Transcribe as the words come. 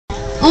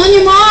On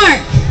your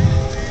mark,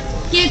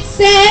 get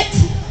set,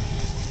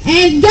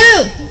 and go.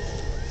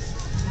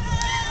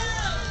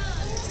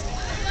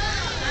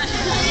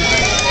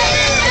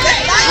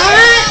 All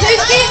right,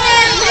 who's getting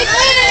it? Who's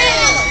winning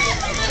it?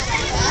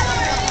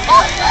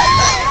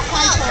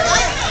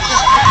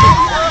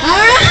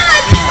 All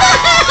right.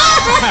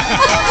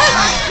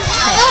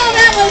 Oh,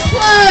 that was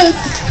close.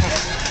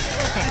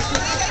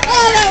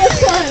 Oh, that was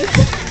close.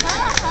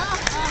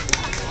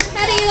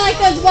 How do you like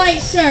those white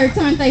shirts?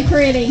 Aren't they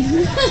pretty?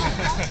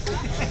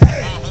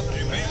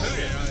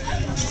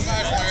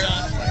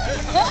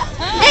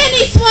 And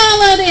he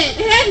swallowed it.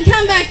 It hadn't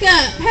come back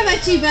up. How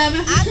about you,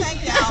 Bubba? I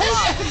think y'all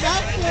are.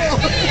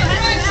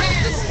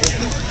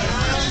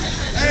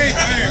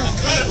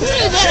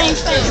 That ain't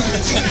fair.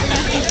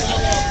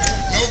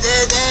 No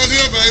bad balls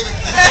here, baby.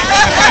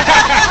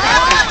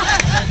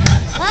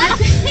 I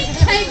think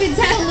David's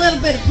had a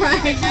little bit of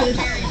practice.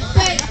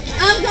 But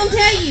I'm going to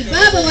tell you,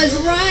 Bubba was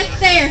right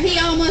there. He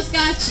almost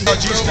got you.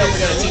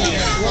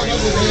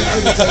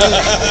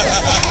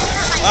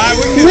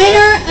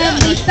 Winner of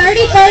the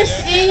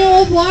 31st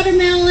Annual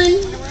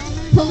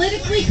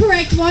Politically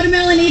Correct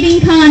Watermelon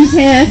Eating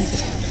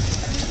Contest,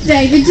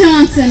 David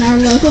Johnson, our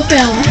local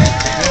fella.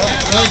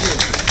 Thank you.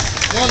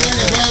 One thing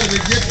about it,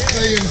 it gets to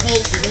stay in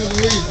hope, it doesn't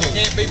leave hope.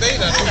 Can't be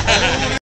beat.